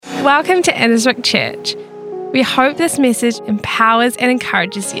Welcome to Heslop Church. We hope this message empowers and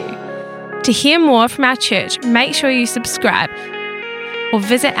encourages you. To hear more from our church, make sure you subscribe or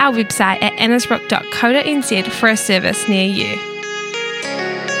visit our website at annesbrook.co.nz for a service near you.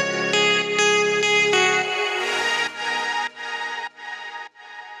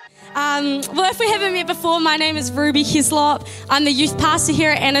 Well, if we haven't met before, my name is Ruby Heslop. I'm the youth pastor here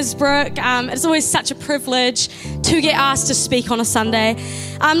at Annesbrook. It's always such a privilege to get asked to speak on a Sunday.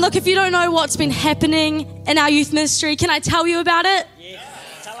 Look, if you don't know what's been happening in our youth ministry, can I tell you about it? Yeah.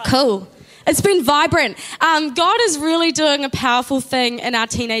 Cool. It's been vibrant. God is really doing a powerful thing in our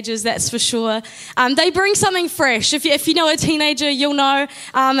teenagers, that's for sure. They bring something fresh. If you know a teenager, you'll know.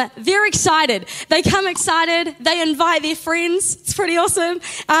 They're excited. They come excited. They invite their friends. It's pretty awesome.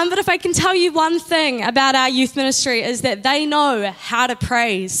 But if I can tell you one thing about our youth ministry is that they know how to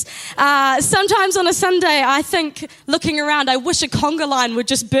praise. Sometimes on a Sunday, I think, looking around, I wish a conga line would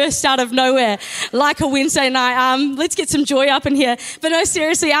just burst out of nowhere like a Wednesday night. Let's get some joy up in here. But no,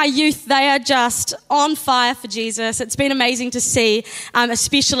 seriously, our youth, they are just on fire for Jesus. It's been amazing to see,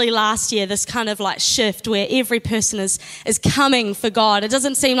 especially last year, this kind of like shift where every person is coming for God. It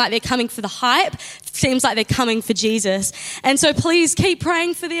doesn't seem like they're coming for the hype. It seems like they're coming for Jesus. And so please keep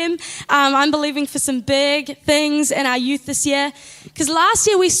praying for them. I'm believing for some big things in our youth this year. Because last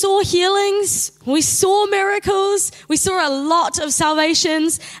year we saw healings, we saw miracles, we saw a lot of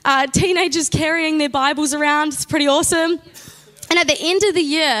salvations, teenagers carrying their Bibles around. It's pretty awesome. And at the end of the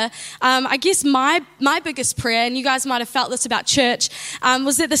year, I guess my biggest prayer, and you guys might have felt this about church,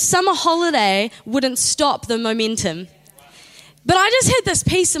 was that the summer holiday wouldn't stop the momentum. But I just had this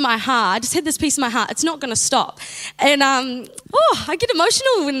peace in my heart. It's not going to stop. And I get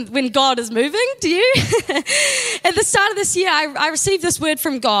emotional when God is moving. Do you? At the start of this year, I received this word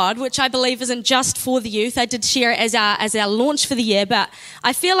from God, which I believe isn't just for the youth. I did share it as our launch for the year, but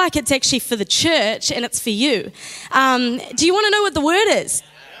I feel like it's actually for the church and it's for you. Do you want to know what the word is?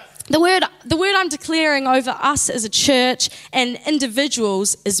 The word I'm declaring over us as a church and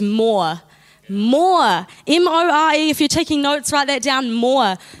individuals is more. More. M-O-R-E. If you're taking notes, write that down.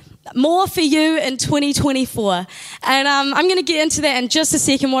 More. More for you in 2024. And I'm going to get into that in just a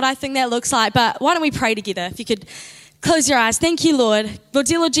second, what I think that looks like. But why don't we pray together? If you could close your eyes. Thank you, Lord. Lord,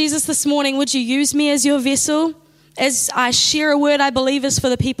 dear Lord Jesus, this morning, would you use me as your vessel as I share a word I believe is for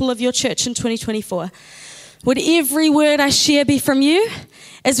the people of your church in 2024? Would every word I share be from you?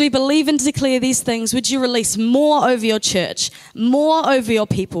 As we believe and declare these things, would you release more over your church, more over your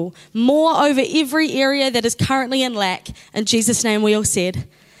people, more over every area that is currently in lack? In Jesus' name we all said,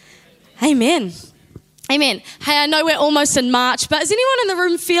 amen. Amen. Hey, I know we're almost in March, but is anyone in the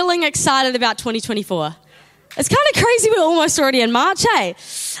room feeling excited about 2024? It's kind of crazy we're almost already in March, hey?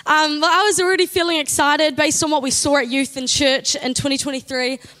 I was already feeling excited based on what we saw at youth and church in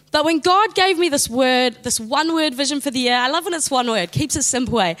 2023. But when God gave me this word, this one-word vision for the year, I love when it's one word, keeps it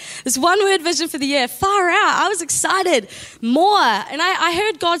simple, eh? This one-word vision for the year, far out, I was excited, more. And I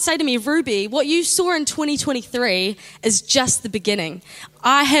heard God say to me, Ruby, what you saw in 2023 is just the beginning.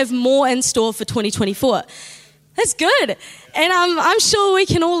 I have more in store for 2024. That's good. And I'm sure we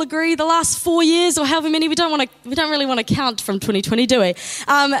can all agree the last 4 years or however many, we don't really want to count from 2020, do we?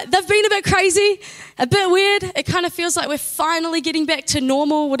 They've been a bit crazy, a bit weird. It kind of feels like we're finally getting back to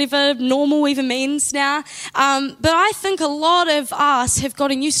normal, whatever normal even means now. But I think a lot of us have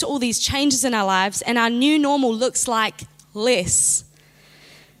gotten used to all these changes in our lives, and our new normal looks like less.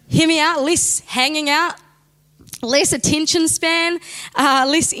 Hear me out, less hanging out, less attention span,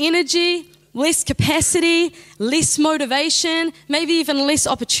 less energy, less capacity, less motivation, maybe even less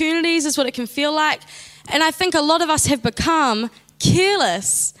opportunities is what it can feel like. And I think a lot of us have become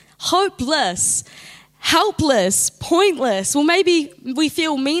careless, hopeless, helpless, pointless, or maybe we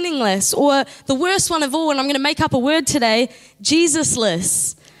feel meaningless, or the worst one of all, and I'm going to make up a word today,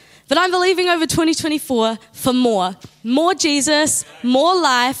 Jesusless. But I'm believing over 2024 for more. More Jesus, more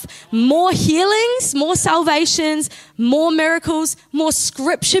life, more healings, more salvations, more miracles, more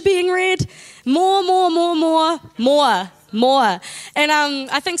scripture being read, more. And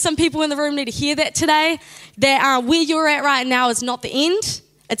I think some people in the room need to hear that today, that where you're at right now is not the end.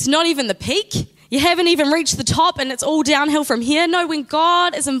 It's not even the peak. You haven't even reached the top and it's all downhill from here. No, when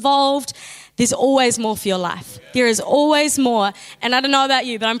God is involved, there's always more for your life. There is always more. And I don't know about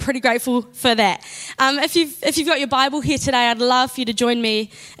you, but I'm pretty grateful for that. If you've got your Bible here today, I'd love for you to join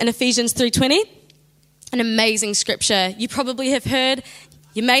me in Ephesians 3:20. An amazing scripture. You probably have heard.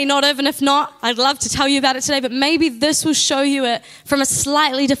 You may not have, and if not, I'd love to tell you about it today, but maybe this will show you it from a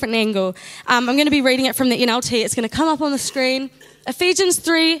slightly different angle. I'm going to be reading it from the NLT. It's going to come up on the screen. Ephesians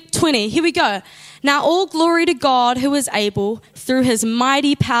 3:20. Here we go. Now all glory to God who is able, through his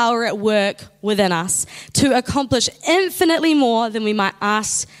mighty power at work within us, to accomplish infinitely more than we might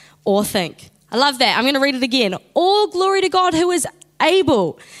ask or think. I love that. I'm going to read it again. All glory to God who is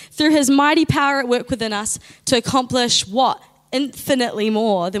able, through his mighty power at work within us, to accomplish what? Infinitely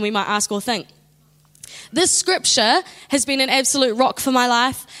more than we might ask or think. This scripture has been an absolute rock for my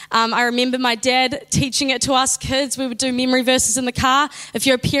life. I remember my dad teaching it to us kids. We would do memory verses in the car. If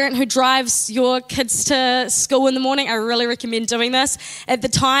you're a parent who drives your kids to school in the morning, I really recommend doing this. At the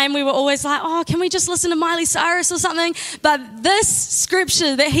time, we were always like, oh, can we just listen to Miley Cyrus or something? But this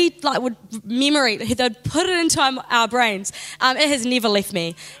scripture that he would memory, they'd put it into our brains. It has never left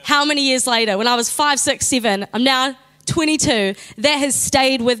me. How many years later? When I was 5, 6, 7, I'm now 22, that has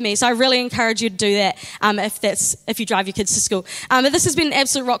stayed with me. So I really encourage you to do that if you drive your kids to school. But this has been an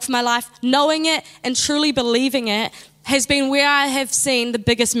absolute rock for my life. Knowing it and truly believing it has been where I have seen the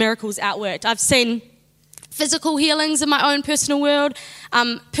biggest miracles outworked. I've seen physical healings in my own personal world,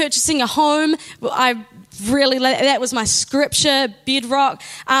 purchasing a home. That was my scripture bedrock.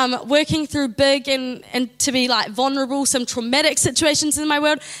 Working through big and to be like vulnerable, some traumatic situations in my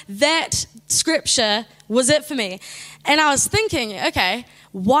world. That scripture was it for me. And I was thinking, okay,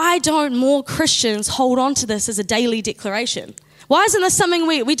 why don't more Christians hold on to this as a daily declaration? Why isn't this something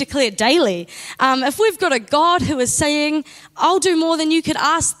we declare daily? If we've got a God who is saying, I'll do more than you could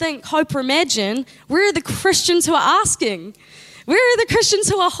ask, think, hope, or imagine, where are the Christians who are asking? Where are the Christians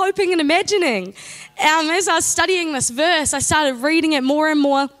who are hoping and imagining? As I was studying this verse, I started reading it more and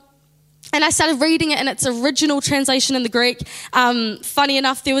more. And I started reading it in its original translation in the Greek. Funny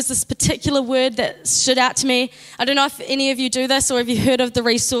enough, there was this particular word that stood out to me. I don't know if any of you do this or have you heard of the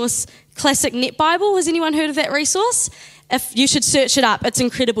resource Classic Net Bible. Has anyone heard of that resource? If you should search it up, it's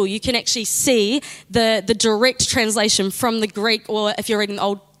incredible. You can actually see the direct translation from the Greek, or if you're reading the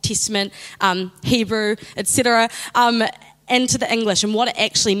Old Testament, Hebrew, etc., into the English and what it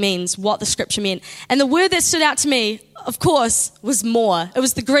actually means, what the scripture meant. And the word that stood out to me, of course, was more. It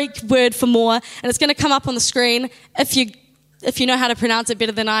was the Greek word for more, and it's going to come up on the screen. If you know how to pronounce it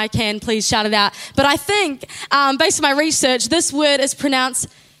better than I can, please shout it out. But I think, based on my research, this word is pronounced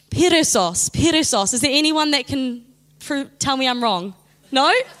perissos. Perissos. Is there anyone that can tell me I'm wrong?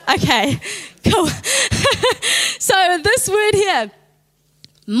 No? Okay, cool. So this word here,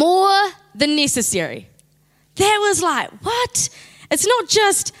 more than necessary. That was like, what? It's not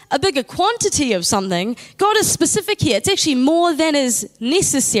just a bigger quantity of something. God is specific here. It's actually more than is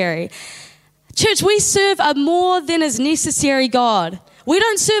necessary. Church, we serve a more than is necessary God. We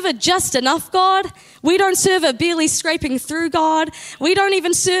don't serve a just enough God. We don't serve a barely scraping through God. We don't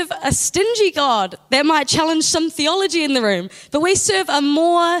even serve a stingy God. That might challenge some theology in the room. But we serve a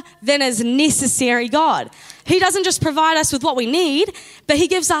more than is necessary God. He doesn't just provide us with what we need, but he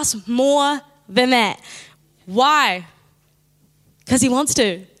gives us more than that. Why? Because he wants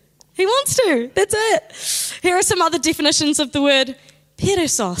to. He wants to. That's it. Here are some other definitions of the word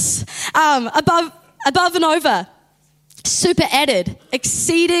perissos. Above and over. Super added.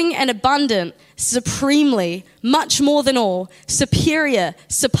 Exceeding and abundant. Supremely. Much more than all. Superior.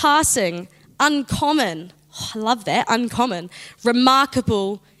 Surpassing. Uncommon. Oh, I love that. Uncommon.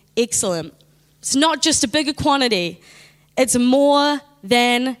 Remarkable. Excellent. It's not just a bigger quantity. It's more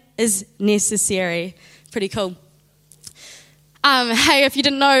than is necessary. Pretty cool. Hey, if you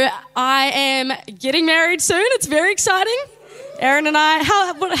didn't know, I am getting married soon. It's very exciting. Aaron and I,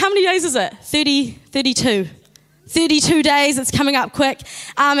 how many days is it? 32 days. It's coming up quick.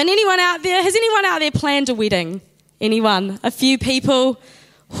 And has anyone out there planned a wedding? Anyone? A few people?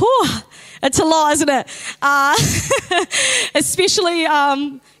 Whew, it's a lot, isn't it? Especially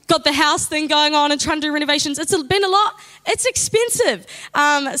got the house thing going on and trying to do renovations. It's been a lot. It's expensive.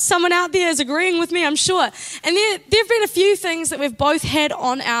 Someone out there is agreeing with me, I'm sure. And there have been a few things that we've both had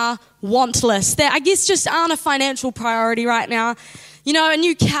on our want list that I guess just aren't a financial priority right now. You know, a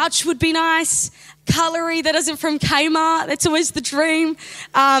new couch would be nice. Cutlery that isn't from Kmart. That's always the dream.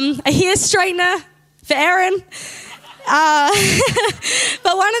 A hair straightener for Aaron.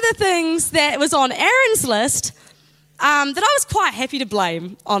 But one of the things that was on Aaron's list that I was quite happy to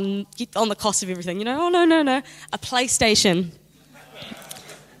blame on the cost of everything. You know, oh, no. A PlayStation.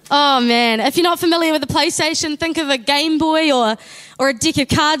 Oh, man. If you're not familiar with a PlayStation, think of a Game Boy or a deck of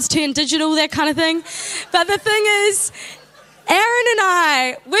cards turned digital, that kind of thing. But the thing is, Aaron and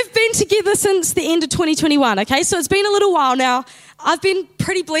I, we've been together since the end of 2021, okay? So it's been a little while now. I've been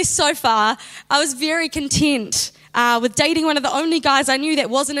pretty blessed so far. I was very content with dating one of the only guys I knew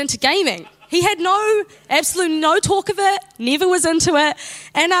that wasn't into gaming. He had absolutely no talk of it, never was into it.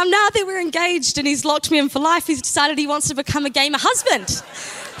 And now that we're engaged and he's locked me in for life, he's decided he wants to become a gamer husband.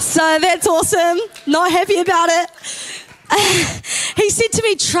 So that's awesome. Not happy about it. He said to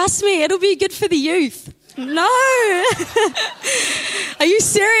me, trust me, it'll be good for the youth. No. Are you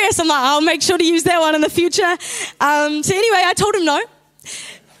serious? I'm like, I'll make sure to use that one in the future. So anyway, I told him no.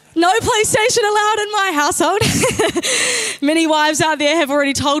 No PlayStation allowed in my household. Many wives out there have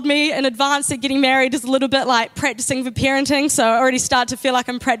already told me in advance that getting married is a little bit like practicing for parenting, so I already start to feel like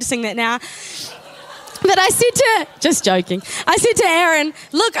I'm practicing that now. But I said just joking, I said to Aaron,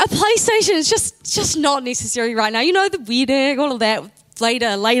 look, a PlayStation is just not necessary right now. You know, the wedding, all of that, later.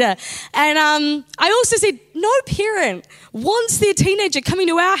 And I also said, no parent wants their teenager coming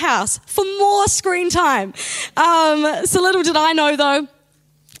to our house for more screen time. So little did I know, though,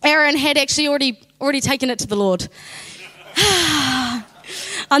 Aaron had actually already taken it to the Lord.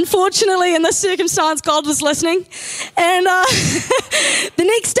 Unfortunately, in this circumstance, God was listening. And the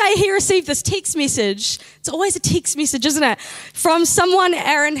next day, he received this text message. It's always a text message, isn't it? From someone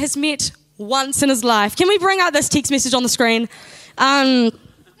Aaron has met once in his life. Can we bring out this text message on the screen? Hey,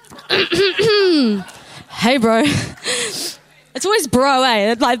 bro. It's always bro,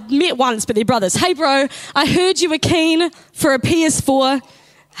 eh? I've met once, but they're brothers. Hey, bro, I heard you were keen for a PS4.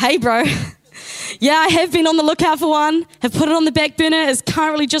 Hey, bro. Yeah, I have been on the lookout for one. Have put it on the back burner. Is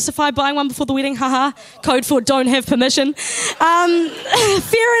can't really justify buying one before the wedding. Haha. Code for don't have permission. Fair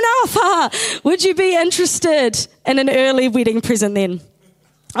enough. Haha. Would you be interested in an early wedding present then?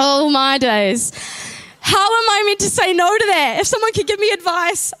 Oh, my days. How am I meant to say no to that? If someone could give me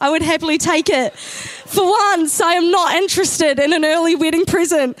advice, I would happily take it. For once, I am not interested in an early wedding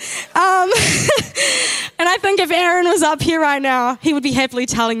present. And I think if Aaron was up here right now, he would be happily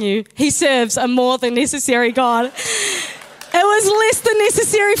telling you he serves a more than necessary God. It was less than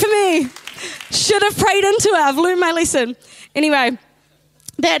necessary for me. Should have prayed into it. I've learned my lesson. Anyway,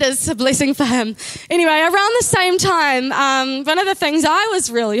 that is a blessing for him. Anyway, around the same time, one of the things I was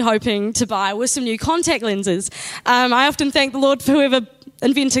really hoping to buy was some new contact lenses. I often thank the Lord for whoever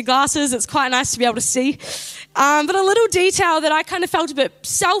invented glasses. It's quite nice to be able to see. But a little detail that I kind of felt a bit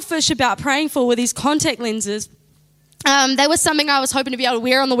selfish about praying for were these contact lenses. They were something I was hoping to be able to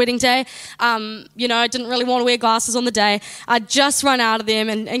wear on the wedding day. I didn't really want to wear glasses on the day. I'd just run out of them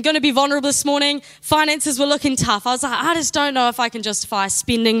and going to be vulnerable this morning. Finances were looking tough. I was like, I just don't know if I can justify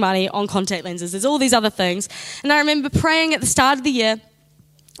spending money on contact lenses. There's all these other things. And I remember praying at the start of the year,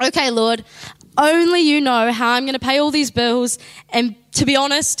 okay, Lord, only you know how I'm going to pay all these bills and, to be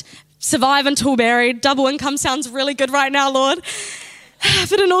honest, survive until married. Double income sounds really good right now, Lord.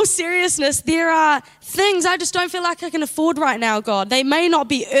 But in all seriousness, there are things I just don't feel like I can afford right now, God. They may not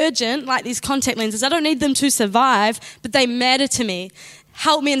be urgent, like these contact lenses. I don't need them to survive, but they matter to me.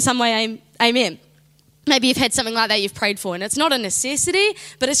 Help me in some way, amen. Maybe you've had something like that you've prayed for, and it's not a necessity,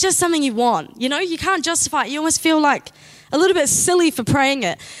 but it's just something you want. You know, you can't justify it. You almost feel like a little bit silly for praying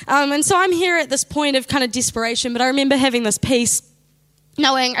it. And so I'm here at this point of kind of desperation, but I remember having this peace,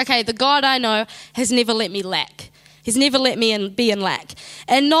 knowing, okay, the God I know has never let me lack. He's never let me be in lack.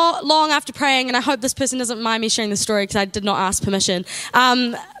 And not long after praying, and I hope this person doesn't mind me sharing the story because I did not ask permission,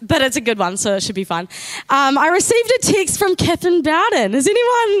 but it's a good one, so it should be fun. I received a text from Catherine Bowden. Does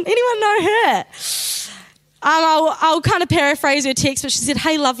anyone know her? I'll kind of paraphrase her text, but she said,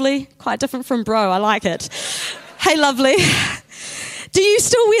 hey, lovely. Quite different from bro. I like it. Hey, lovely. Do you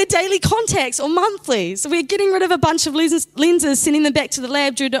still wear daily contacts or monthly? So we're getting rid of a bunch of lenses, sending them back to the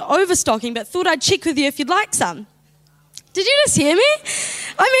lab due to overstocking, but thought I'd check with you if you'd like some. Did you just hear me?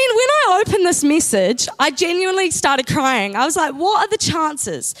 I mean, when I opened this message, I genuinely started crying. I was like, what are the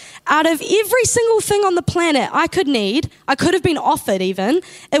chances? Out of every single thing on the planet I could have been offered even,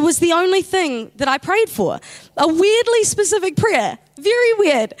 it was the only thing that I prayed for. A weirdly specific prayer. Very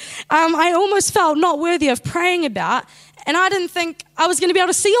weird. I almost felt not worthy of praying about, and I didn't think I was going to be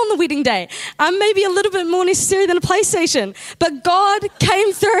able to see on the wedding day. Maybe a little bit more necessary than a PlayStation. But God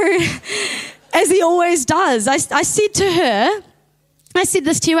came through as he always does. I said to her, I said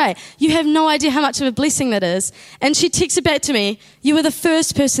this to you, you have no idea how much of a blessing that is. And she texted back to me, you were the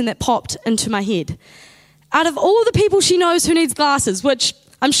first person that popped into my head. Out of all the people she knows who needs glasses, which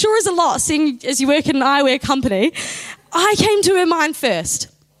I'm sure is a lot, seeing as you work in an eyewear company, I came to her mind first.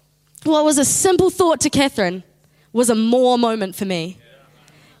 What was a simple thought to Catherine was a more moment for me.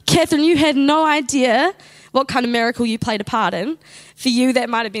 Catherine, you had no idea what kind of miracle you played a part in. For you, that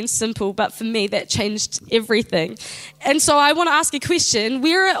might have been simple, but for me, that changed everything. And so I want to ask a question.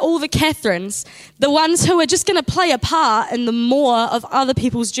 Where are all the Catherines, the ones who are just going to play a part in the more of other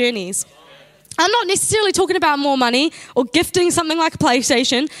people's journeys? I'm not necessarily talking about more money or gifting something like a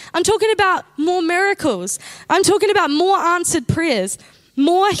PlayStation. I'm talking about more miracles. I'm talking about more answered prayers.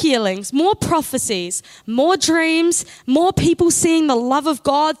 more healings, more prophecies, more dreams, more people seeing the love of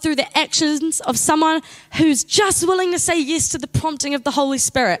God through the actions of someone who's just willing to say yes to the prompting of the Holy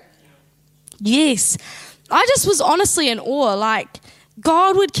Spirit. Yes. I just was honestly in awe. Like,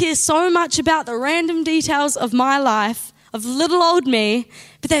 God would care so much about the random details of my life, of little old me.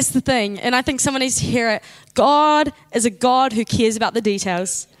 But that's the thing, and I think someone needs to hear it. God is a God who cares about the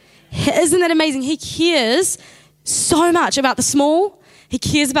details. Isn't that amazing? He cares so much about the small. He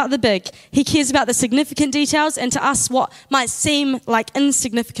cares about the big. He cares about the significant details, and to us, what might seem like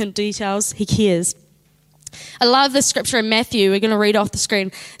insignificant details, he cares. I love this scripture in Matthew. We're going to read off the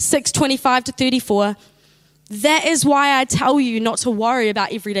screen. 6:25 to 34. That is why I tell you not to worry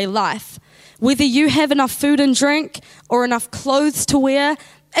about everyday life. Whether you have enough food and drink or enough clothes to wear,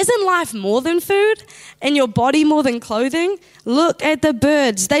 isn't life more than food and your body more than clothing? Look at the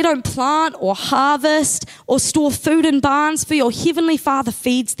birds. They don't plant or harvest or store food in barns, for your heavenly Father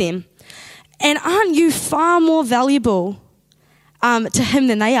feeds them. And aren't you far more valuable to him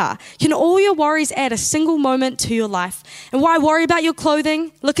than they are? Can all your worries add a single moment to your life? And why worry about your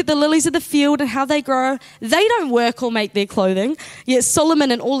clothing? Look at the lilies of the field and how they grow. They don't work or make their clothing. Yet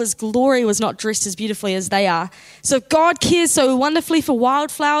Solomon in all his glory was not dressed as beautifully as they are. So if God cares so wonderfully for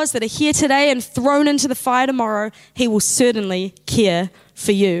wildflowers that are here today and thrown into the fire tomorrow, he will certainly care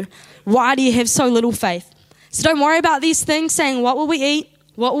for you. Why do you have so little faith? So don't worry about these things, saying, what will we eat?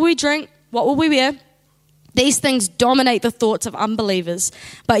 What will we drink? What will we wear? These things dominate the thoughts of unbelievers.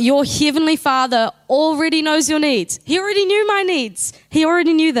 But your heavenly Father already knows your needs. He already knew my needs. He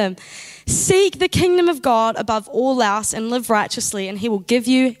already knew them. Seek the kingdom of God above all else and live righteously, and he will give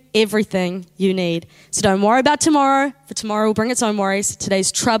you everything you need. So don't worry about tomorrow, for tomorrow will bring its own worries.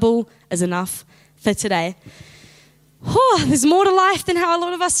 Today's trouble is enough for today. There's more to life than how a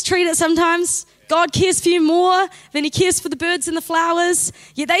lot of us treat it sometimes. God cares for you more than he cares for the birds and the flowers.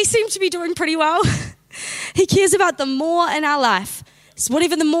 Yet they seem to be doing pretty well. He cares about the more in our life. So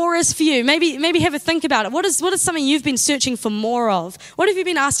whatever the more is for you, maybe have a think about it. What is something you've been searching for more of? What have you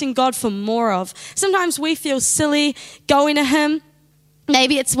been asking God for more of? Sometimes we feel silly going to him.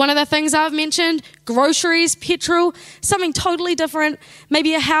 Maybe it's one of the things I've mentioned, groceries, petrol, something totally different,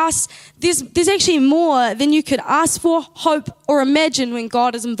 maybe a house. There's actually more than you could ask for, hope, or imagine when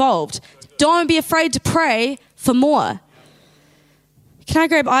God is involved. Don't be afraid to pray for more. Can I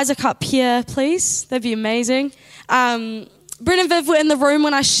grab Isaac up here, please? That'd be amazing. Brent and Viv were in the room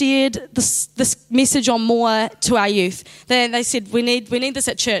when I shared this message on more to our youth. They said, we need this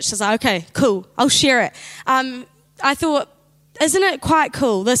at church. So I was like, okay, cool, I'll share it. I thought, isn't it quite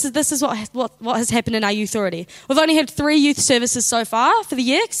cool? This is what has happened in our youth already. We've only had 3 youth services so far for the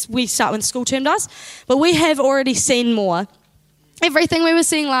year, 'cause we start when the school term does. But we have already seen more. Everything we were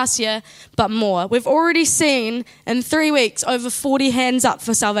seeing last year, but more. We've already seen in 3 weeks over 40 hands up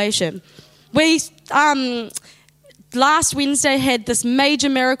for salvation. We last Wednesday had this major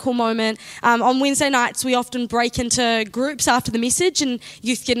miracle moment. On Wednesday nights, we often break into groups after the message, and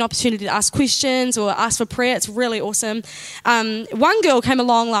youth get an opportunity to ask questions or ask for prayer. It's really awesome. One girl came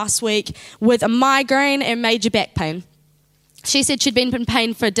along last week with a migraine and major back pain. She said she'd been in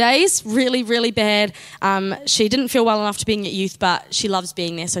pain for days, really, really bad. She didn't feel well enough to be at youth, but she loves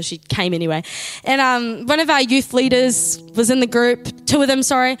being there, so she came anyway. And one of our youth leaders was in the group, 2 of them,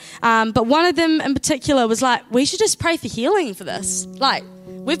 but one of them in particular was like, we should just pray for healing for this. Like,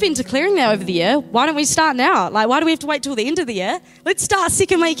 we've been declaring that over the year. Why don't we start now? Like, why do we have to wait till the end of the year? Let's start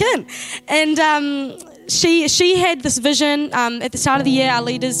second week in. And she had this vision. At the start of the year, our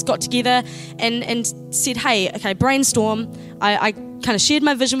leaders got together and said, hey, okay, brainstorm. I kind of shared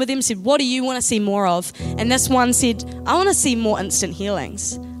my vision with them, said, what do you want to see more of? And this one said, I want to see more instant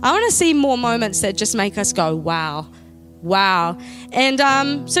healings. I want to see more moments that just make us go, wow.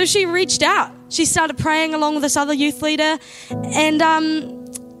 And so she reached out. She started praying along with this other youth leader. And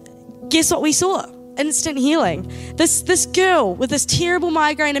guess what we saw? Instant healing. This girl with this terrible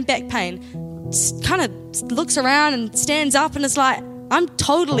migraine and back pain kind of looks around and stands up and is like, I'm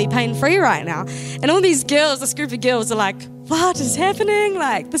totally pain-free right now. And all these girls, this group of girls are like, what is happening?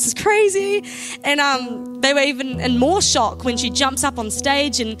 Like, this is crazy. And they were even in more shock when she jumps up on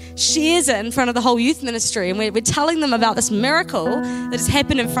stage and shares it in front of the whole youth ministry. And we're telling them about this miracle that has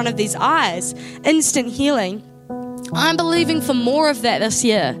happened in front of these eyes. Instant healing. I'm believing for more of that this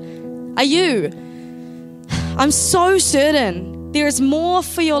year. Are you? I'm so certain there is more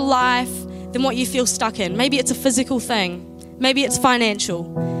for your life than what you feel stuck in. Maybe it's a physical thing. Maybe it's financial.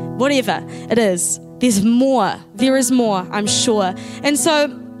 Whatever it is, there's more. There is more, I'm sure. And so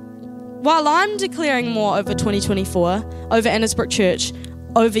while I'm declaring more over 2024, over Annesbrook Church,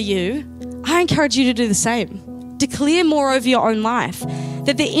 over you, I encourage you to do the same. declare more over your own life.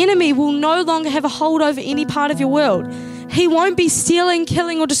 That the enemy will no longer have a hold over any part of your world. He won't be stealing,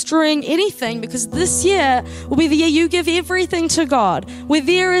 killing, or destroying anything, because this year will be the year you give everything to God, where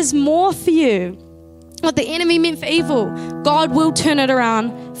there is more for you. What the enemy meant for evil, God will turn it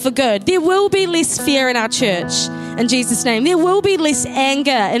around for good. There will be less fear in our church, in Jesus' name. There will be less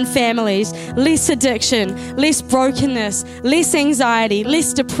anger in families, less addiction, less brokenness, less anxiety,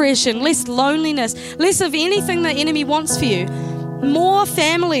 less depression, less loneliness, less of anything the enemy wants for you. More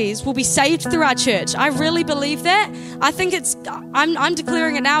families will be saved through our church. I really believe that. I think I'm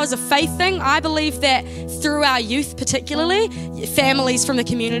declaring it now as a faith thing. I believe that through our youth particularly, families from the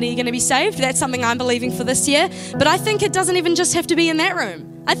community are going to be saved. That's something I'm believing for this year. But I think it doesn't even just have to be in that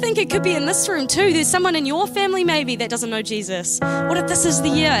room. I think it could be in this room too. There's someone in your family maybe that doesn't know Jesus. What if this is the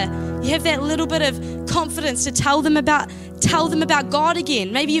year? You have that little bit of confidence to tell them about God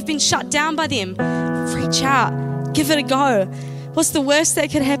again. Maybe you've been shut down by them. Reach out. Give it a go. What's the worst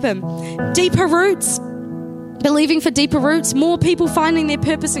that could happen? Deeper roots. Believing for deeper roots. More people finding their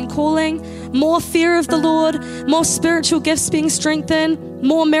purpose and calling. More fear of the Lord. More spiritual gifts being strengthened.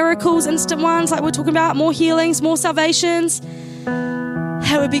 More miracles, instant ones like we're talking about. More healings, more salvations.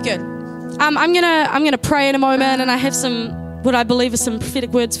 That would be good. I'm gonna pray in a moment, and I have what I believe are some prophetic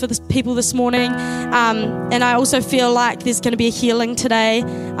words for people this morning. And I also feel like there's going to be a healing today.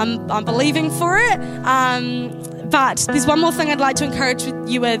 I'm believing for it. But there's one more thing I'd like to encourage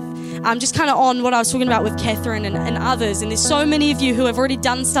you with, just kind of on what I was talking about with Catherine and others. And there's so many of you who have already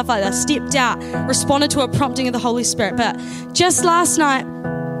done stuff like that, stepped out, responded to a prompting of the Holy Spirit. But just last night,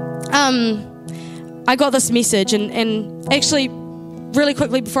 I got this message, and actually, really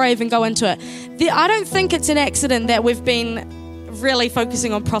quickly before I even go into it, I don't think it's an accident that we've been really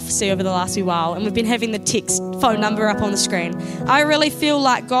focusing on prophecy over the last wee while, and we've been having the text phone number up on the screen. I really feel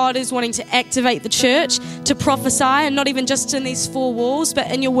like God is wanting to activate the church to prophesy, and not even just in these four walls,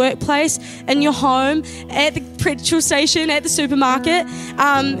 but in your workplace, in your home, at the petrol station, at the supermarket.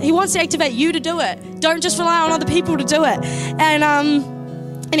 He wants to activate you to do it. Don't just rely on other people to do it. And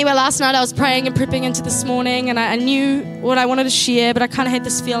anyway, last night I was praying and prepping into this morning, and I knew what I wanted to share, but I kind of had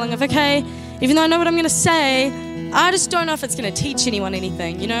this feeling of, okay, even though I know what I'm going to say, I just don't know if it's going to teach anyone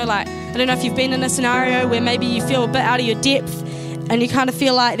anything. You know, like, I don't know if you've been in a scenario where maybe you feel a bit out of your depth and you kind of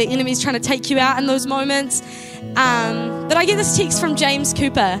feel like the enemy's trying to take you out in those moments. But I get this text from James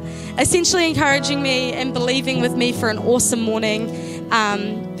Cooper, essentially encouraging me and believing with me for an awesome morning.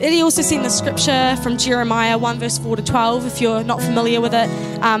 And he also sent the scripture from Jeremiah 1 verse 4 to 12, if you're not familiar with it.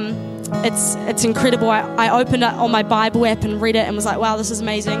 It's incredible. I opened it on my Bible app and read it and was like, wow, this is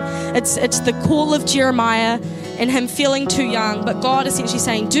amazing. It's the call of Jeremiah and him feeling too young, but God essentially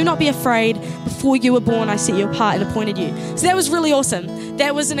saying, do not be afraid. Before you were born, I set you apart and appointed you. So that was really awesome.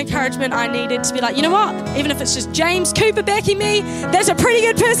 That was an encouragement I needed to be like, you know what? Even if it's just James Cooper backing me, that's a pretty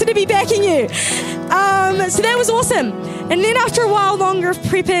good person to be backing you. So that was awesome. And then after a while longer of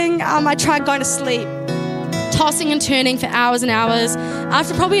prepping, I tried going to sleep, tossing and turning for hours and hours.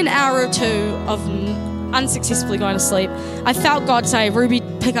 After probably an hour or two of unsuccessfully going to sleep, I felt God say, Ruby,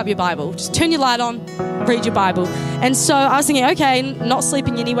 pick up your Bible. Just turn your light on, read your Bible. And so I was thinking, okay, not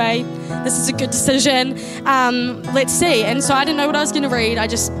sleeping anyway. This is a good decision. Let's see. And so I didn't know what I was going to read. I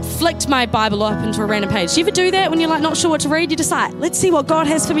just flicked my Bible up into a random page. Do you ever do that when you're like not sure what to read? You just like, let's see what God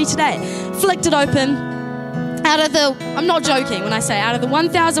has for me today. Flicked it open. I'm not joking when I say out of the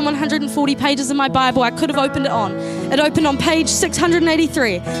 1,140 pages of my Bible, I could have opened it on. It opened on page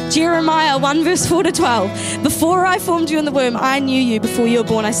 683, Jeremiah 1 verse 4 to 12. Before I formed you in the womb, I knew you. Before you were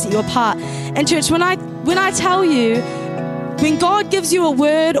born, I set you apart. And church, when I tell you, when God gives you a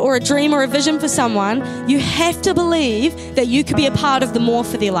word or a dream or a vision for someone, you have to believe that you could be a part of the more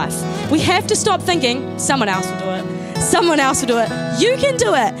for their life. We have to stop thinking, someone else will do it. Someone else will do it. You can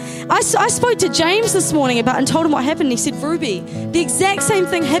do it. I spoke to James this morning and told him what happened. And he said, Ruby, the exact same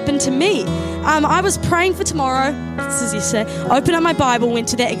thing happened to me. I was praying for tomorrow. This is yesterday. Opened up my Bible, went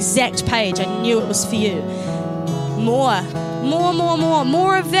to that exact page. I knew it was for you. More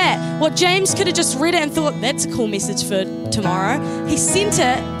of that. What James could have just read it and thought, that's a cool message for tomorrow. He sent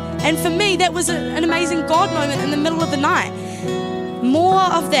it. And for me, that was an amazing God moment in the middle of the night. More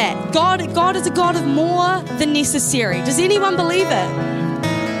of that. God is a God of more than necessary. Does anyone believe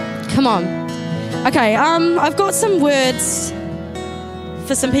it? Come on. Okay, I've got some words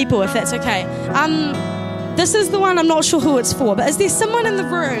for some people, if that's okay. This is the one, I'm not sure who it's for, but is there someone in the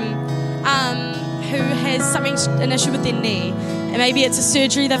room who has an issue with their knee? And maybe it's a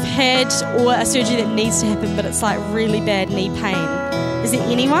surgery they've had or a surgery that needs to happen, but it's like really bad knee pain. Is there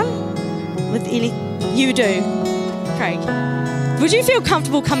anyone with any? You do. Craig. Would you feel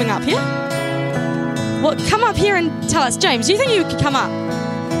comfortable coming up here? come up here and tell us. James, do you think you could come up?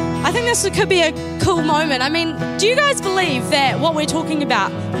 I think this could be a cool moment. I mean, do you guys believe that what we're talking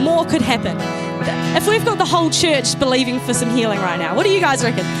about, more could happen? If we've got the whole church believing for some healing right now, what do you guys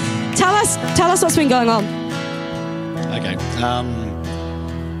reckon? Tell us what's been going on. Okay.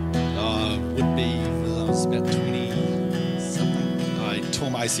 Would be, I was about 20-something. I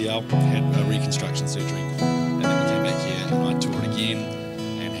tore my ACL, had a reconstruction surgery, and then we came back here and I tore it again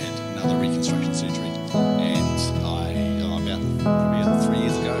and had another reconstruction surgery. And about 3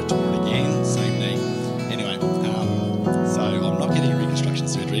 years ago, tore it again, same knee. Anyway, so I'm not getting a reconstruction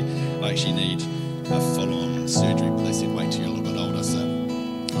surgery. I actually need a full-on surgery, but they said wait till you're a little bit older. So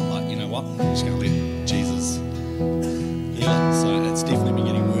I'm like, you know what? I'm just going to let Jesus heal it. So it's definitely been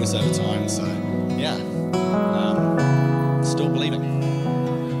getting worse over time. So yeah, still believing.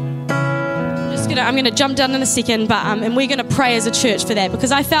 I'm going to jump down in a second, but and we're going to pray as a church for that, because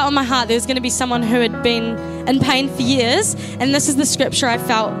I felt in my heart there was going to be someone who had been in pain for years, and this is the scripture I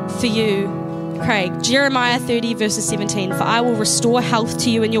felt for you, Craig. Jeremiah 30 verses 17, for I will restore health to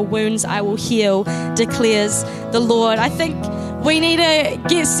you and your wounds I will heal, declares the Lord. I think we need to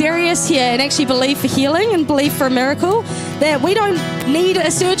get serious here and actually believe for healing and believe for a miracle, that we don't need a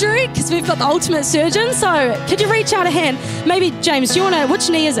surgery because we've got the ultimate surgeon. So could you reach out a hand? Maybe, James, do you want to, which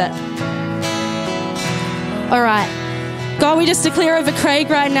knee is it? All right. God, we just declare over Craig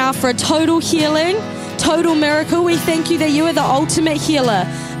right now for a total healing, total miracle. We thank you that you are the ultimate healer.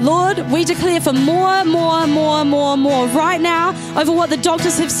 Lord, we declare for more right now over what the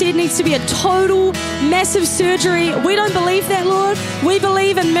doctors have said needs to be a total, massive surgery. We don't believe that, Lord. We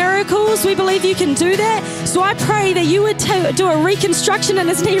believe in miracles. We believe you can do that. So I pray that you would do a reconstruction in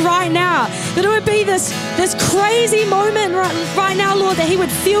his knee right now, that it would be this crazy moment right now, Lord, that he would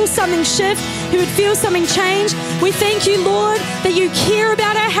feel something shift, he would feel something change. We thank you, Lord, that you care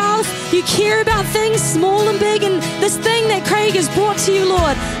about our health, you care about things small and big, and this thing that Craig has brought to you,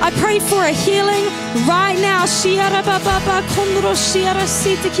 Lord, I pray for a healing right now. Thank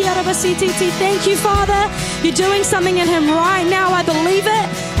you, Father. You're doing something in him right now. I believe it.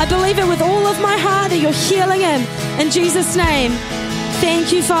 I believe it with all of my heart that you're healing him. In Jesus' name.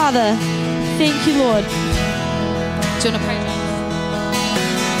 Thank you, Father. Thank you, Lord. Do you want to pray, James?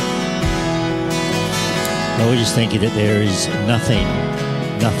 Lord, we just thank you that there is nothing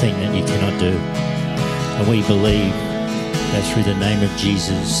that you cannot do. And we believe that through the name of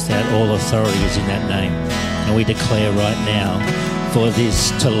Jesus, that all authority is in that name. And we declare right now for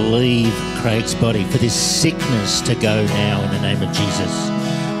this to leave Craig's body, for this sickness to go now in the name of Jesus.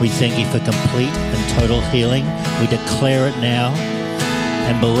 We thank you for complete and total healing. We declare it now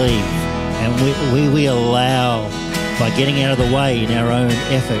and believe. And we allow, by getting out of the way in our own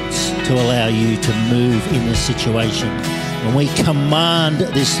efforts, to allow you to move in this situation. And we command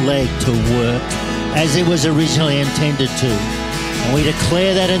this leg to work as it was originally intended to. And we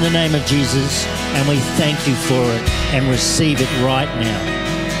declare that in the name of Jesus, and we thank you for it and receive it right now.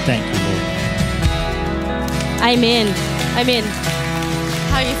 Thank you, Lord. Amen. Amen.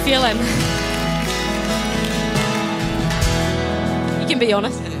 How are you feeling? You can be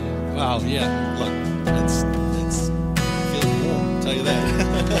honest. Wow, yeah, look, it's feels warm, I'll tell you that.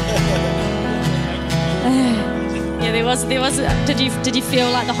 Yeah, there was. Did you feel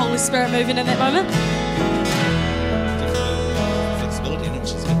like the Holy Spirit moving in that moment? Flexibility in it,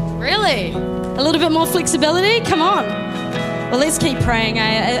 which is good. Really? A little bit more flexibility? Come on. Well, let's keep praying.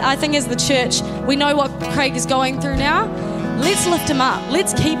 I think as the church, we know what Craig is going through now. Let's lift him up.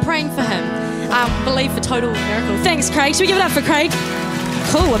 Let's keep praying for him. Believe for total miracle. Thanks, Craig. Should we give it up for Craig?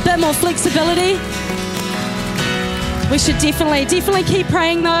 Cool. A bit more flexibility. We should definitely keep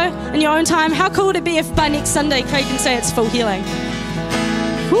praying though in your own time. How cool would it be if by next Sunday Craig can say it's full healing?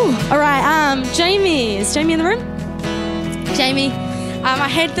 Whew. All right, Jamie. Is Jamie in the room? Jamie, I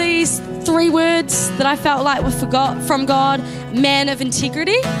had these 3 words that I felt like were from God, man of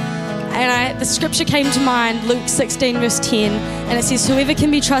integrity. And the scripture came to mind, Luke 16 verse 10, and it says, whoever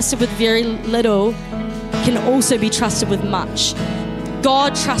can be trusted with very little can also be trusted with much.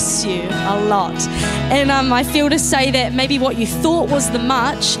 God trusts you a lot. And I feel to say that maybe what you thought was the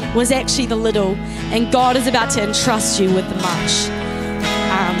much was actually the little, and God is about to entrust you with the much.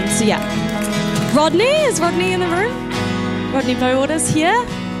 So yeah. Rodney, is Rodney in the room? Rodney Bowaters here.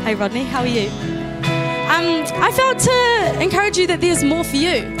 Hey Rodney, how are you? I felt to encourage you that there's more for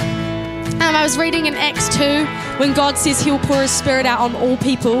you. I was reading in Acts 2 when God says he'll pour his spirit out on all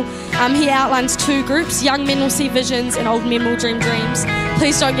people. He outlines 2 groups. Young men will see visions and old men will dream dreams.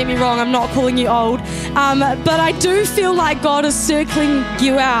 Please don't get me wrong, I'm not calling you old. But I do feel like God is circling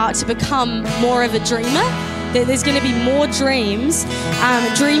you out to become more of a dreamer, that there's going to be more dreams,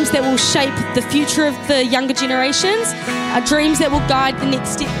 dreams that will shape the future of the younger generations, dreams that will guide the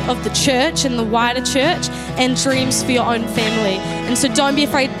next step of the church and the wider church, and dreams for your own family. And so don't be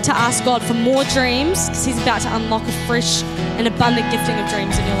afraid to ask God for more dreams, because He's about to unlock a fresh and abundant gifting of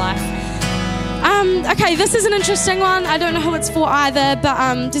dreams in your life. Okay, this is an interesting one. I don't know who it's for either,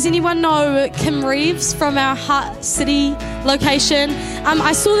 but does anyone know Kim Reeves from our Heart City location?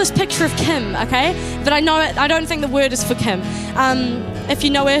 I saw this picture of Kim, okay, but I don't think the word is for Kim. If you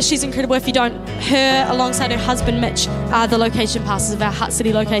know her, she's incredible. If you don't, her alongside her husband Mitch are the location pastors of our Heart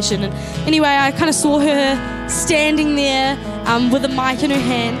City location. And anyway, I kind of saw her standing there with a mic in her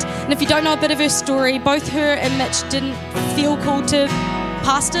hand. And if you don't know a bit of her story, both her and Mitch didn't feel called to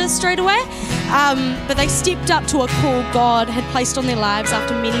pastor straight away, but they stepped up to a call God had placed on their lives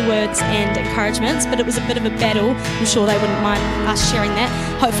after many words and encouragements. But it was a bit of a battle. I'm sure they wouldn't mind us sharing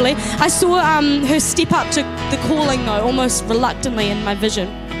that, hopefully. I saw her step up to the calling, though, almost reluctantly in my vision.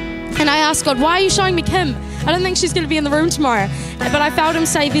 And I asked God, why are you showing me Kim? I don't think she's going to be in the room tomorrow. But I felt Him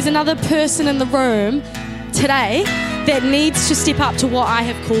say, there's another person in the room today that needs to step up to what I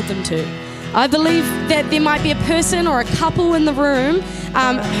have called them to. I believe that there might be a person or a couple in the room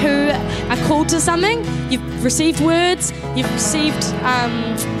who are called to something. You've received words, you've received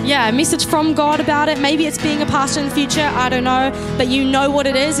a message from God about it. Maybe it's being a pastor in the future, I don't know, but you know what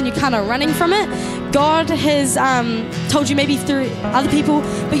it is and you're kind of running from it. God has told you maybe through other people,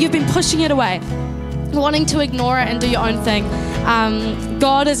 but you've been pushing it away, wanting to ignore it and do your own thing.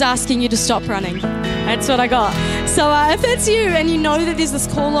 God is asking you to stop running. That's what I got. So if it's you and you know that there's this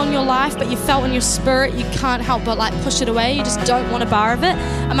call on your life, but you felt in your spirit you can't help but like push it away, you just don't want a bar of it,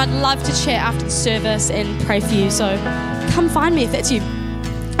 I'd love to chat after the service and pray for you. So come find me if that's you.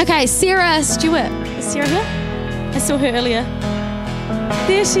 Okay, Sarah Stewart. Is Sarah here? I saw her earlier.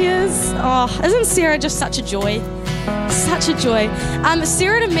 There she is. Oh, isn't Sarah just such a joy? Such a joy.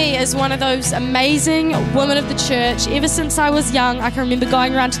 Sarah to me is one of those amazing women of the church. Ever since I was young, I can remember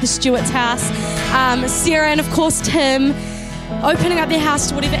going around to the Stewart's house. Sarah and of course Tim, opening up their house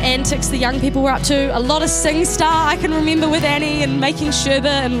to whatever antics the young people were up to. A lot of Sing Star I can remember with Annie and making sherbet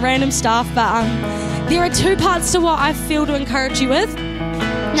and random stuff. But there are two parts to what I feel to encourage you with.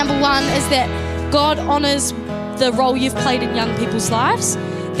 Number one is that God honours the role you've played in young people's lives.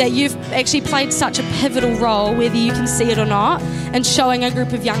 That you've actually played such a pivotal role, whether you can see it or not, in showing a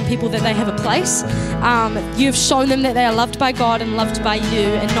group of young people that they have a place. You've shown them that they are loved by God and loved by you,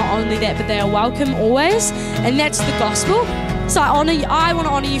 and not only that, but they are welcome always, and that's the gospel. So I want to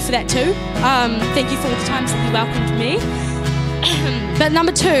honour you for that too. Thank you for all the times that you welcomed me. But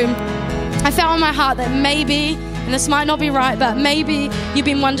number two, I felt in my heart that maybe, and this might not be right, but maybe you've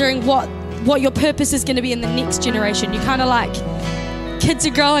been wondering what your purpose is going to be in the next generation. You're kind of like, kids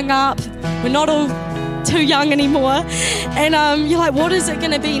are growing up, we're not all too young anymore, and you're like, what is it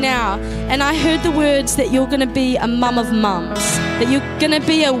going to be now? And I heard the words that you're going to be a mum of mums, that you're going to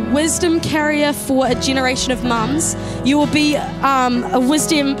be a wisdom carrier for a generation of mums. You will be a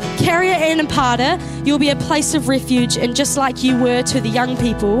wisdom carrier and imparter. You'll be a place of refuge, and just like you were to the young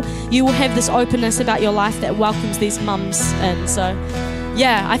people, you will have this openness about your life that welcomes these mums in. So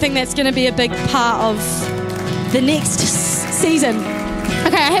yeah, I think that's going to be a big part of the next season.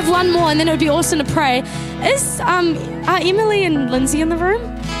 Okay, I have one more and then it would be awesome to pray. Are Emily and Lindsay in the room?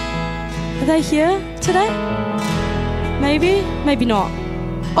 Are they here today? Maybe not.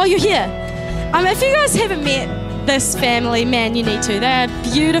 Oh, you're here. If you guys haven't met this family, man, you need to. They're a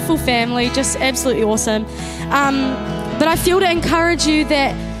beautiful family, just absolutely awesome. But I feel to encourage you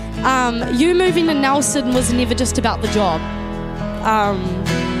that you moving to Nelson was never just about the job.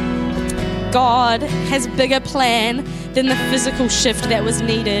 God has a bigger plan than the physical shift that was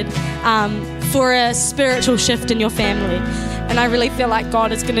needed for a spiritual shift in your family. And I really feel like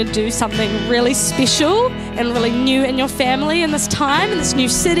God is going to do something really special and really new in your family in this time, in this new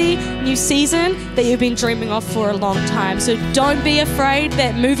city, new season that you've been dreaming of for a long time. So don't be afraid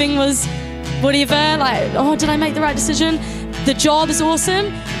that moving was whatever, like, oh, did I make the right decision? The job is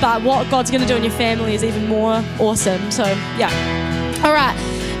awesome, but what God's going to do in your family is even more awesome. So, yeah. All right.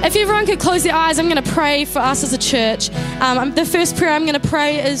 If everyone could close their eyes, I'm going to pray for us as a church. The first prayer I'm going to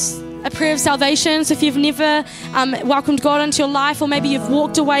pray is a prayer of salvation. So if you've never welcomed God into your life, or maybe you've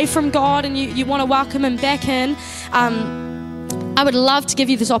walked away from God and you want to welcome Him back in, I would love to give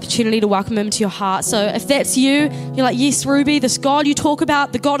you this opportunity to welcome Him to your heart. So if that's you, you're like, yes, Ruby, this God you talk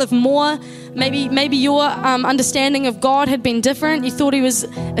about, the God of more, maybe your understanding of God had been different. You thought He was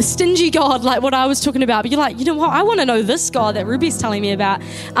a stingy God like what I was talking about, but you're like, you know what, I want to know this God that Ruby's telling me about.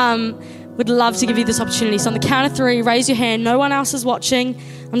 would love to give you this opportunity. So on the count of 3, raise your hand. No one else is watching.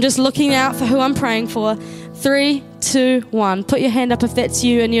 I'm just looking out for who I'm praying for. 3, 2, 1. Put your hand up if that's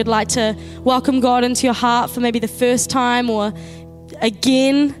you and you'd like to welcome God into your heart for maybe the first time or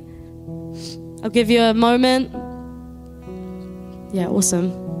again. I'll give you a moment. Yeah,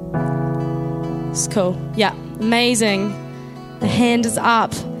 awesome. It's cool. Yeah, amazing. The hand is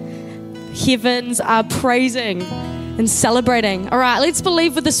up. Heavens are praising and celebrating. All right, let's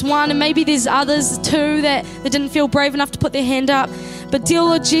believe with this one, and maybe there's others too that didn't feel brave enough to put their hand up. But dear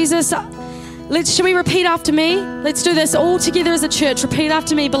Lord Jesus, should we repeat after me? Let's do this all together as a church. Repeat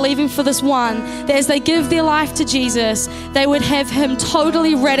after me, believing for this one, that as they give their life to Jesus, they would have him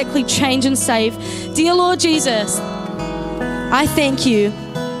totally, radically change and save. Dear Lord Jesus, I thank you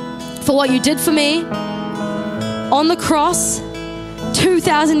for what you did for me on the cross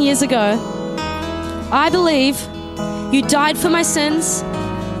 2,000 years ago. I believe you died for my sins,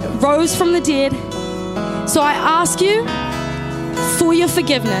 rose from the dead. So I ask you for your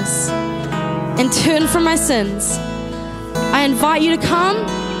forgiveness and turn from my sins. I invite you to come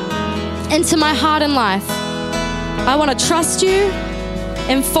into my heart and life. I want to trust you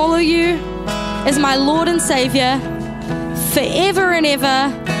and follow you as my Lord and Savior forever and ever.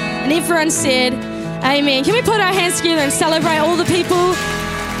 And everyone said, amen. Can we put our hands together and celebrate all the people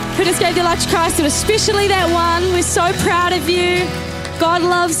who just gave their life to Christ, and especially that one. We're so proud of you. God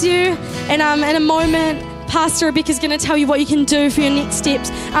loves you. And in a moment, Pastor Rebecca's going to tell you what you can do for your next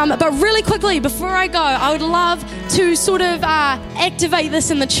steps. But really quickly, before I go, I would love to sort of activate this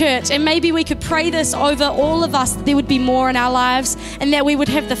in the church. And maybe we could pray this over all of us, that there would be more in our lives and that we would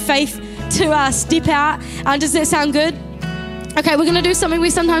have the faith to step out. Does that sound good? Okay, we're going to do something we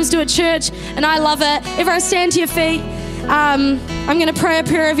sometimes do at church, and I love it. Everyone stand to your feet. I'm going to pray a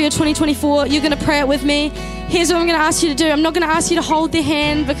prayer over your 2024. You're going to pray it with me. Here's what I'm going to ask you to do. I'm not going to ask you to hold their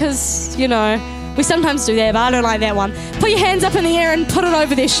hand because, we sometimes do that, but I don't like that one. Put your hands up in the air and put it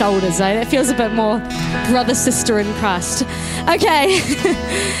over their shoulders. That feels a bit more brother, sister in Christ. Okay.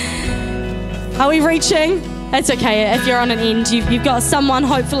 Are we reaching? It's okay. If you're on an end, you've got someone,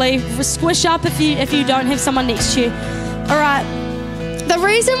 hopefully. Squish up if you don't have someone next to you. All right. The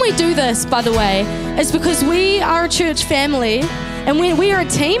reason we do this, by the way, is because we are a church family and we are a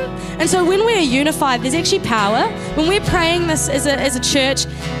team. And so when we are unified, there's actually power. When we're praying this as a church,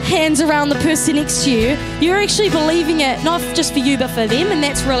 hands around the person next to you, you're actually believing it, not just for you, but for them. And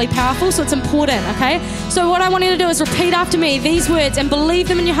that's really powerful. So it's important, okay? So what I want you to do is repeat after me these words and believe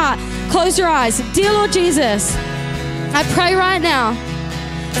them in your heart. Close your eyes. Dear Lord Jesus, I pray right now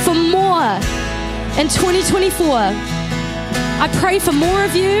for more in 2024. I pray for more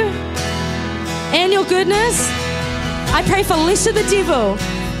of you and your goodness. I pray for less of the devil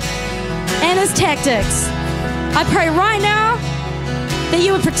and his tactics. I pray right now that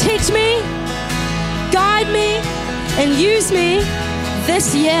you would protect me, guide me, and use me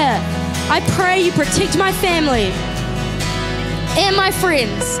this year. I pray you protect my family and my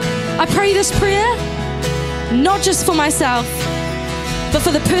friends. I pray this prayer not just for myself, but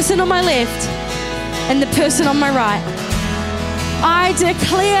for the person on my left and the person on my right. I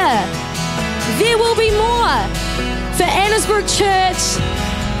declare there will be more for Annesbrook Church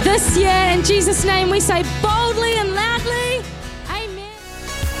this year. In Jesus' name we say boldly and loudly, amen.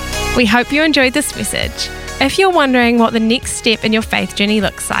 We hope you enjoyed this message. If you're wondering what the next step in your faith journey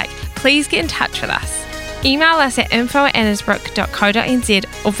looks like, please get in touch with us. Email us at info@annesbrook.co.nz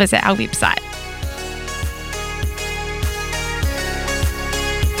or visit our website.